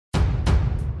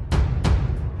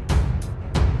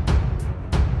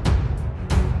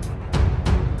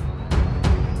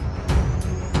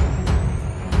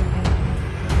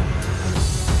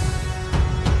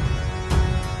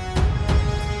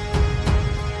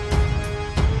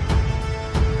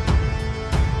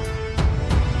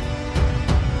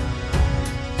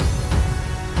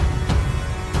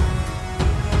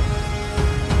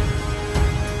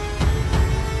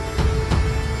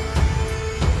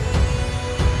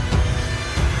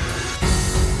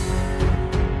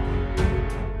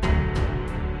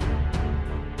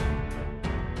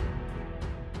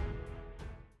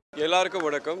எல்லாருக்கும்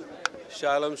வணக்கம்.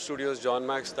 Shalom studios John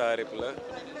maths தயாரிப்பில்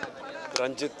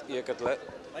ரஞ்சித் இயக்கத்தில்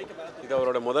இது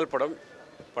அவரோட முதல் படம்.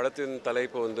 படத்தின்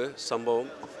தலைப்பு வந்து சம்பவம்.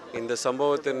 இந்த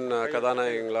சம்பவத்தின்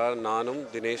கதாநாயகங்களாக நானும்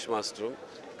தினேஷ் மாஸ்டரும்,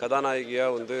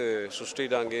 கதாநாயகியாக வந்து ஸ்ருஷ்டி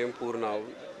டாங்கேயும்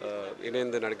பூர்ணாவும்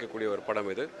இணைந்து நடிக்கக்கூடிய ஒரு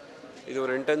படம் இது. இது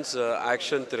ஒரு intense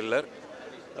action thriller,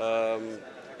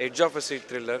 edge of a seat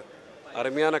thriller.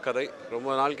 அருமையான கதை. ரொம்ப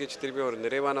நாள் கழிச்சு திருப்பி ஒரு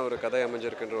நிறைவான ஒரு கதை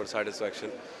அமைஞ்சிருக்குன்ற ஒரு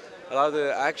சாட்டிஸ்ஃபேக்ஷன். அதாவது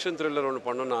ஆக்ஷன் த்ரில்லர் ஒன்று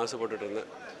பண்ணணுன்னு ஆசைப்பட்டுட்டு இருந்தேன்.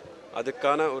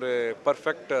 அதுக்கான ஒரு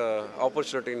பர்ஃபெக்ட்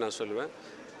ஆப்பர்ச்சுனிட்டின்னு நான் சொல்லுவேன்.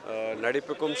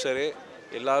 நடிப்புக்கும் சரி,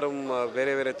 எல்லாரும்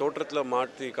வேறு வேறு தோற்றத்தில்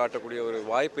மாற்றி காட்டக்கூடிய ஒரு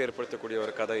வாய்ப்பு ஏற்படுத்தக்கூடிய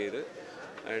ஒரு கதை இது.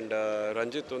 அண்ட்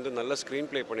ரஞ்சித் வந்து நல்ல ஸ்க்ரீன்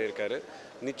ப்ளே பண்ணியிருக்காரு.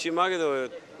 நிச்சயமாக இது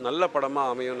நல்ல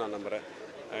படமாக அமையும் நான் நம்புகிறேன்.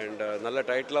 அண்ட் நல்ல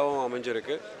டைட்டிலாகவும்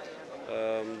அமைஞ்சிருக்கு.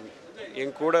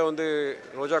 என் கூட வந்து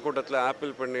ரோஜா கூட்டத்தில்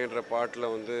ஆப்பிள் பண்ணின்ற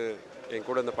பாட்டில் வந்து என்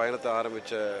கூட இந்த பயணத்தை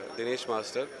ஆரம்பித்த தினேஷ்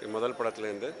மாஸ்டர் என் முதல்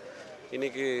படத்துலேருந்து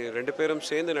இன்றைக்கி 2 பேரும்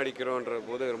சேர்ந்து நடிக்கிறோன்ற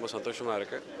போது ரொம்ப சந்தோஷமாக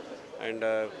இருக்குது. அண்ட்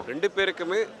 2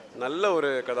 பேருக்குமே நல்ல ஒரு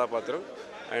கதாபாத்திரம்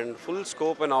and full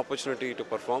scope and opportunity to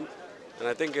perform. And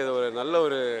I think இது ஒரு நல்ல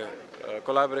ஒரு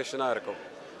கொலாபரேஷனாக இருக்கும்.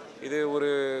 இது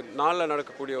ஒரு நாளில்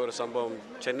நடக்கக்கூடிய ஒரு சம்பவம்.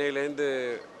 சென்னையிலேருந்து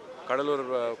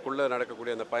கடலூருக்குள்ளே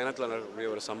நடக்கக்கூடிய அந்த பயணத்தில் நடக்கக்கூடிய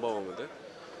ஒரு சம்பவம் இது.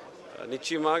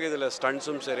 நிச்சயமாக இதில்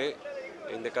ஸ்டண்ட்ஸும் சரி,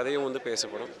 இந்த கதையும் வந்து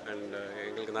பேசப்படும். அண்ட்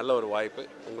எங்களுக்கு நல்ல ஒரு வாய்ப்பு.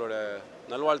 உங்களோட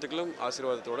நல்வாழ்த்துக்களும்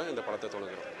ஆசீர்வாதத்தோடு இந்த படத்தை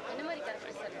தொடங்குறோம்.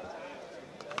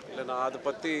 இல்லை, நான் அதை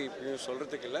பற்றி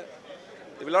சொல்கிறதுக்கு இல்லை.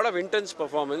 இவளோட இன்டென்ஸ்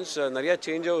பர்ஃபார்மன்ஸ், நிறையா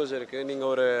சேஞ்ச் ஓவர்ஸ் இருக்குது.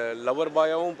 நீங்கள் ஒரு லவர்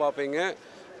பாயாகவும் பார்ப்பீங்க,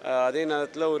 அதே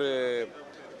நேரத்தில்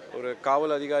ஒரு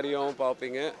காவல் அதிகாரியாகவும்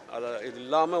பார்ப்பீங்க. இது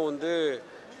இல்லாமல் வந்து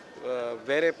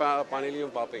வேறே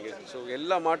பாணிலையும் பார்ப்பீங்க. ஸோ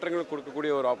எல்லா மாற்றங்களும்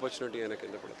கொடுக்கக்கூடிய ஒரு ஆப்பர்ச்சுனிட்டி எனக்கு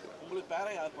இந்த படத்தில். உங்களுக்கு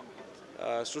பேரை யார் பண்ணுறேன்?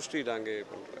 ஸ்ருஷ்டி டாங்கே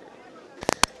பண்ணுறாங்க.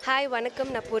 ஹாய்,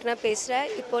 வணக்கம். நான் பூர்ணா பேசுகிறேன்.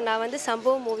 இப்போது நான் வந்து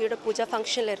சம்பவம் மூவியோட பூஜா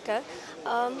ஃபங்க்ஷனில் இருக்கேன்.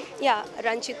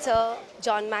 Ranjith sir,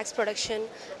 John maths production,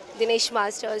 Dinesh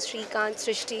master, Srikanth,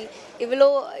 Srushti,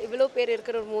 இவ்வளோ பேர்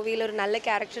இருக்கிற ஒரு மூவியில் ஒரு நல்ல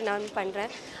கேரக்டர் நான்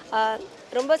பண்ணுறேன்.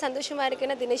 ரொம்ப சந்தோஷமாக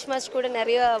இருக்குன்னா தினேஷ் மாஸ்டர் கூட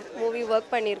நிறைய மூவி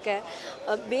ஒர்க் பண்ணியிருக்கேன்.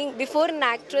 பிஃபோர் அன்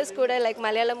ஆக்ட்ரஸ் கூட லைக்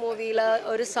மலையாள மூவியில்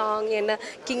ஒரு சாங் என்ன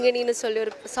கிங்கனின்னு சொல்லி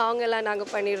ஒரு சாங் எல்லாம் நாங்கள்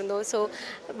பண்ணியிருந்தோம். So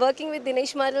working with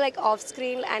Dinesh master like off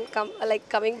screen and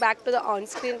coming back to the on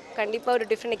screen கண்டிப்பாக ஒரு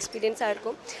டிஃப்ரெண்ட் எக்ஸ்பீரியன்ஸாக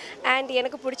இருக்கும். அண்ட்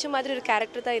எனக்கு பிடிச்ச மாதிரி ஒரு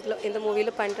கேரக்டர் தான் இந்த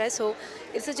மூவியில் பண்ணுறேன். So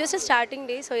it's just a starting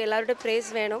day. So எல்லாரோட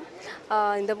ப்ரேஸ் வேணும்.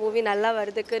 இந்த மூவி நல்லா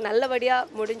வர்றதுக்கு, நல்லபடியாக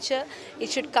முடிஞ்சு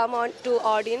it should come on to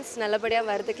audience. நல்லபடியாக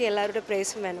வர்றதுக்கு எல்லாரோட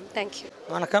ப்ரேஸும் வேணும். தேங்க்யூ.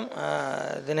 வணக்கம்.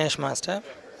 தினேஷ் மாஸ்டர்.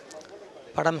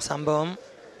 படம் சம்பவம்.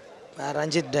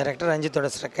 ரஞ்சித் டைரக்டர். ரஞ்சித்தோட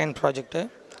second project.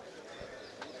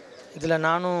 இதில்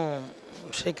நானும்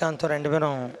ஸ்ரீகாந்தும் 2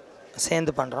 பேரும்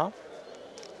சேர்ந்து பண்ணுறோம்.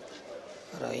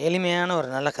 ஒரு எளிமையான ஒரு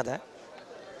நல்ல கதை.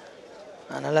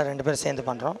 நல்லா 2 பேரும் சேர்ந்து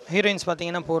பண்ணுறோம். ஹீரோயின்ஸ்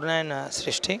பார்த்திங்கன்னா Poorna and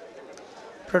Srushti.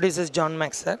 Producers John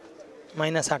maths sir.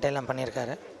 Minus ஆட்டையெல்லாம்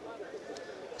பண்ணியிருக்காரு.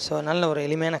 ஸோ நல்ல ஒரு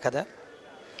எளிமையான கதை.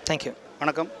 தேங்க்யூ.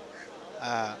 வணக்கம்.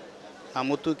 நான்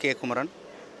முத்து கே குமரன்.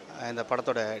 இந்த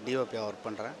படத்தோட டிஓபியாக ஒர்க்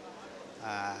பண்ணுறேன்.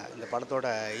 இந்த படத்தோட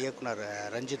இயக்குனர்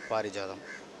ரஞ்சித் பாரிஜாதம்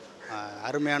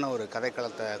அருமையான ஒரு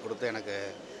கதைக்களத்தை கொடுத்து எனக்கு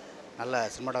நல்ல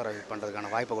சினிமாட்டோகிராஃபி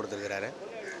பண்ணுறதுக்கான வாய்ப்பை கொடுத்துருக்கிறாரு.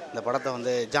 இந்த படத்தை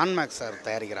வந்து ஜான் மேக்ஸ் சார்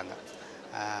தயாரிக்கிறாங்க.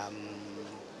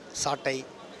 சாட்டை,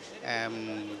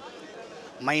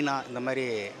 மைனா, இந்த மாதிரி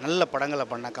நல்ல படங்களை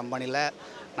பண்ண கம்பெனியில்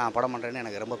நான் படம் பண்ணுறேன்னு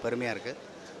எனக்கு ரொம்ப பெருமையாக இருக்குது.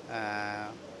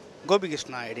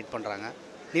 கோபிகிருஷ்ணா எடிட் பண்ணுறாங்க.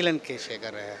 நீலன் கே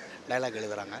சேகர் டைலாக்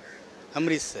எழுதுகிறாங்க.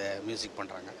 அம்ரீஷ் மியூசிக்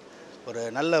பண்ணுறாங்க. ஒரு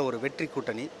நல்ல ஒரு வெற்றி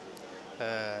கூட்டணி.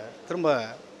 திரும்ப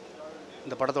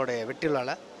இந்த படத்தோடைய வெற்றி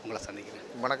விழாவில் உங்களை சந்திக்கிறேன்.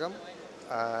 வணக்கம்.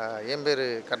 என் பேர்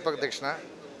கற்பக தக்ஷணா.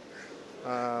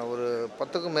 ஒரு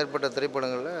 10க்கும் மேற்பட்ட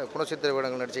திரைப்படங்களில் குணச்சித்திர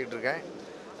திரைப்படங்கள் நடிச்சுக்கிட்டு இருக்கேன்.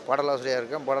 பாடலாசிரியராக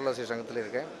இருக்கேன். பாடலாசிரியர் சங்கத்தில்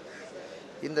இருக்கேன்.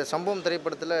 இந்த சம்பவம்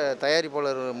திரைப்படத்தில்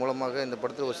தயாரிப்பாளர் மூலமாக இந்த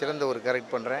படத்தில் ஒரு சிறந்த ஒரு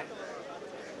கேரக்டர் பண்ணுறேன்.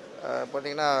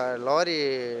 பார்த்திங்கன்னா லாரி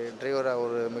டிரைவராக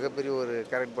ஒரு மிகப்பெரிய ஒரு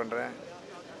கேரக்டர் பண்ணுறேன்.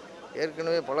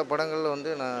 ஏற்கனவே பல படங்களில்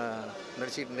வந்து நான்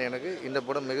நடிச்சிக்கிட்டு இருந்தேன். எனக்கு இந்த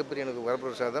படம் மிகப்பெரிய எனக்கு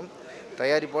வரப்பிரசாதம்.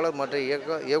 தயாரிப்பாளர் மற்ற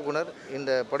இயக்குனர்,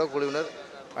 இந்த படக்குழுவினர்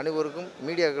அனைவருக்கும்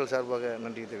மீடியாக்கள் சார்பாக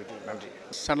நன்றி தெரிவித்து நன்றி.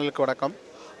 சேனலுக்கு வணக்கம்.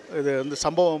 இது வந்து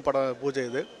சம்பவம் படம் பூஜை.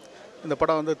 இந்த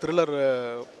படம் வந்து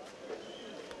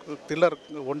த்ரில்லர்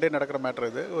ஒன் டே நடக்கிற மேட்ரு.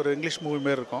 இது ஒரு இங்கிலீஷ் மூவி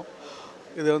மாரி இருக்கும்.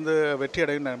 இது வந்து வெற்றி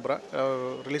அடையும் நம்புகிறேன்.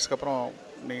 ரிலீஸ்க்கு அப்புறம்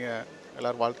நீங்கள்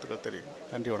எல்லோரும் வாழ்த்துக்கள் தெரியும்.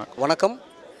 நன்றி. வணக்கம்.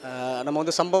 நம்ம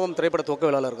வந்து சம்பவம் திரைப்பட துவக்க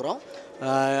விழாவில் இருக்கிறோம்.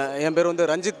 என் பேர் வந்து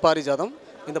ரஞ்சித் பாரிஜாதம்.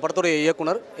 இந்த படத்துடைய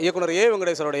இயக்குனர் ஏ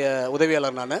வெங்கடேஸ்வருடைய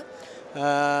உதவியாளர் நான்.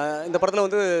 இந்த படத்தில்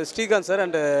வந்து Srikanth sir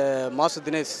and master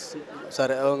Dinesh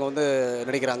sir அவங்க வந்து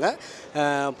நடிக்கிறாங்க.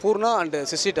 பூர்ணா அண்டு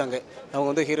சிருஷ்டி டாங்கே அவங்க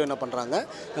வந்து ஹீரோயினாக பண்ணுறாங்க.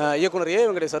 இயக்குனர்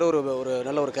வெங்கடேஷ் சார் ஒரு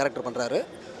நல்ல ஒரு கேரக்டர் பண்ணுறாரு.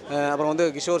 அப்புறம் வந்து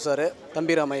கிஷோர் சார்,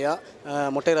 தம்பி ராமையா,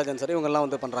 மொட்டைராஜன் சார் இவங்கெல்லாம்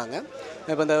வந்து பண்ணுறாங்க.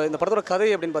 இப்போ இந்த படத்தோட கதை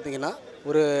அப்படின்னு பார்த்தீங்கன்னா,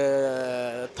 ஒரு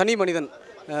தனி மனிதன்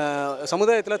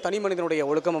சமுதாயத்தில் தனி மனிதனுடைய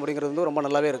ஒழுக்கம் அப்படிங்கிறது வந்து ரொம்ப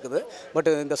நல்லாவே இருக்குது. பட்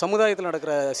இந்த சமுதாயத்தில்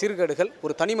நடக்கிற சீர்கேடுகள்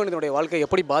ஒரு தனி மனிதனுடைய வாழ்க்கை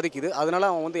எப்படி பாதிக்குது, அதனால்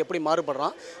அவன் வந்து எப்படி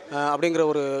மாறுபடுறான் அப்படிங்கிற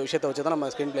ஒரு விஷயத்தை வச்சு தான் நம்ம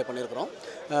ஸ்க்ரீன் ப்ளே பண்ணியிருக்கிறோம்.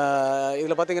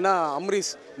 இதில் பார்த்திங்கன்னா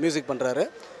அம்ரீஷ் மியூசிக் பண்ணுறாரு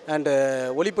அண்டு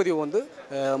ஒளிப்பதிவு வந்து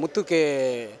முத்துகே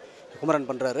குமரன்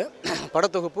பண்ணுறாரு.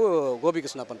 படத்தொகுப்பு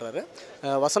கோபிகிருஷ்ணா பண்ணுறாரு.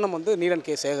 வசனம் வந்து நீலன்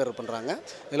கே சேகர் பண்ணுறாங்க.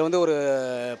 இதில் வந்து ஒரு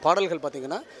பாடல்கள்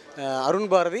பார்த்திங்கன்னா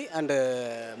அருண் பாரதி அண்டு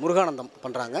முருகானந்தம்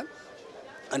பண்ணுறாங்க.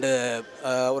 அண்டு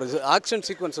ஒரு ஆக்ஷன்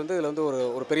சீக்வன்ஸ் வந்து இதில் வந்து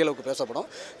ஒரு பெரிய அளவுக்கு பேசப்படும்.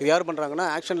 இது யார் பண்ணுறாங்கன்னா,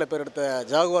 ஆக்ஷனில் பேர் எடுத்த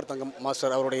ஜாகுவார் தங்கம்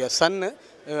மாஸ்டர் அவருடைய சன்னு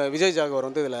விஜய் ஜாகுவார்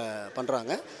வந்து இதில்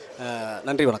பண்ணுறாங்க.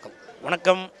 நன்றி, வணக்கம்.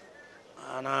 வணக்கம்.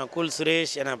 நான் கூல்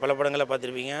சுரேஷ் என பல படங்களை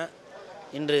பார்த்துருப்பீங்க.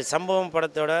 இன்று சம்பவம்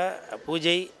படத்தோட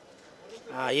பூஜை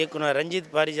இயக்குனர்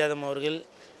ரஞ்சித் பாரிஜாதம் அவர்கள்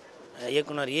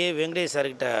இயக்குனர் வெங்கடேஷ்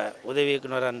சார்கிட்ட உதவி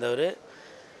இயக்குனராக இருந்தவர்.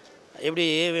 எப்படி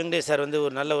வெங்கடேஷ் சார் வந்து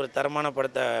ஒரு நல்ல ஒரு தரமான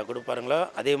படத்தை கொடுப்பாருங்களோ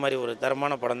அதே மாதிரி ஒரு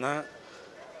தரமான படம் தான்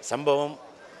சம்பவம்.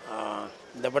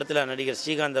 இந்த படத்தில் நடிகர்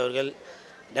ஸ்ரீகாந்த் அவர்கள்,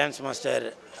 டான்ஸ் மாஸ்டர்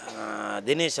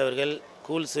தினேஷ் அவர்கள்,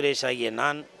 கூல் சுரேஷ் ஆகிய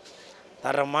நான்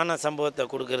தரமான சம்பவத்தை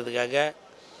கொடுக்கறதுக்காக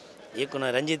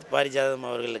இயக்குனர் ரஞ்சித் பாரிஜாதம்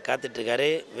அவர்கள்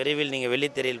காத்துட்ருக்காரு. விரைவில் நீங்கள்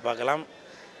வெள்ளித்திரையில் பார்க்கலாம்.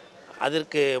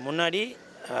 அதற்கு முன்னாடி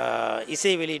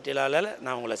இசை வெளியீட்டிலாளர்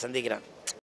நான் உங்களை சந்திக்கிறேன்.